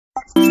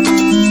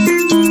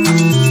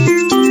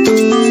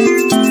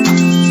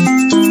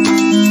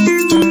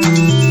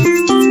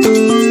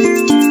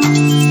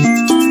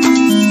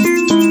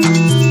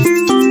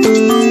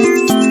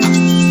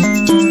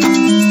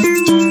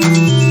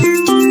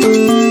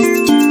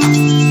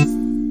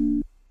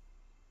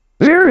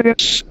There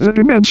it is, the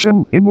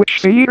dimension in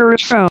which the eater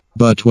is found.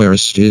 But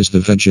where's is the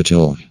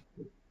vegetal?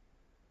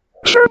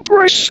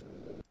 Surprise!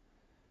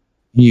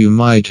 You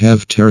might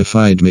have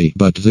terrified me,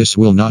 but this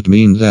will not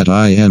mean that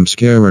I am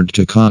scared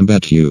to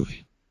combat you.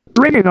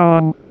 Bring it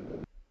on.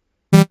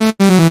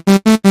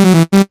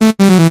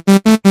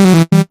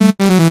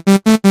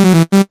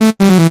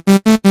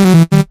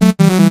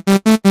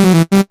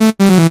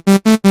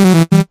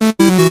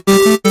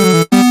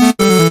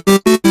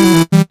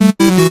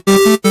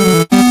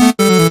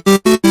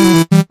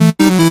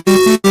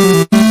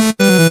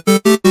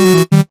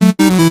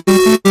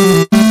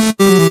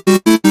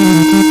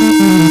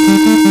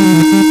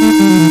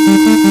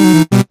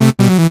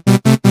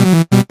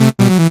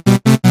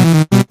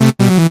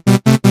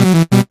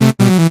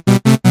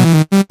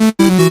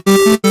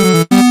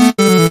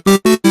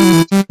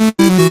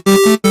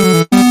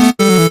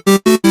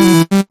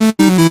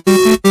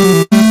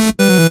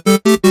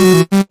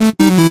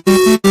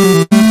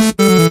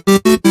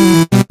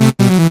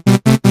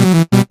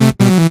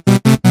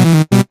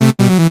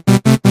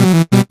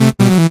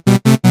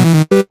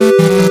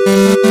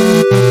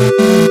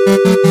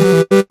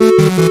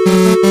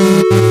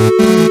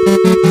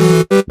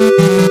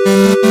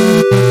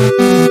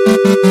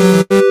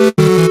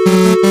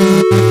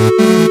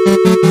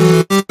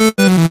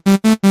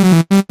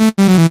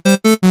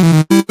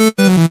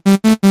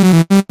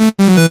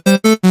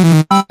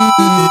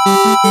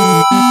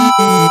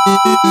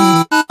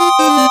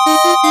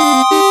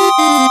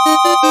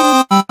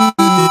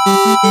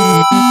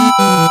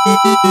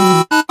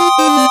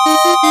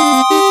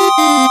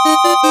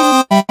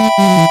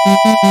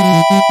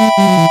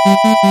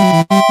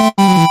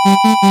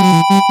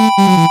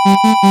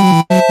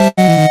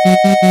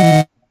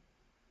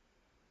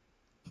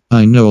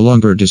 I no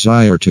longer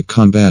desire to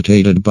combat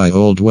aided by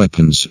old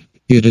weapons.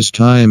 It is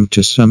time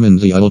to summon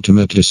the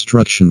ultimate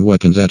destruction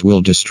weapon that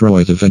will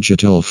destroy the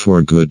vegetal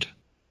for good.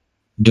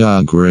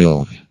 Da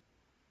grill.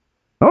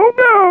 Oh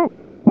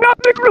no! Not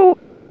the grill!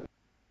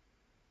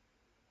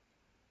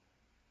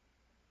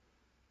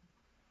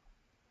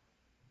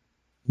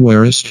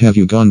 Where'st have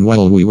you gone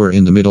while we were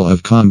in the middle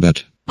of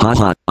combat?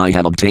 Haha, I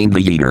have obtained the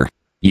eater.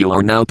 You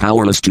are now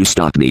powerless to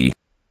stop me.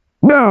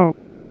 No!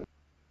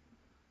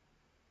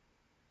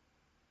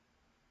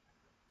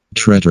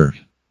 Traitor.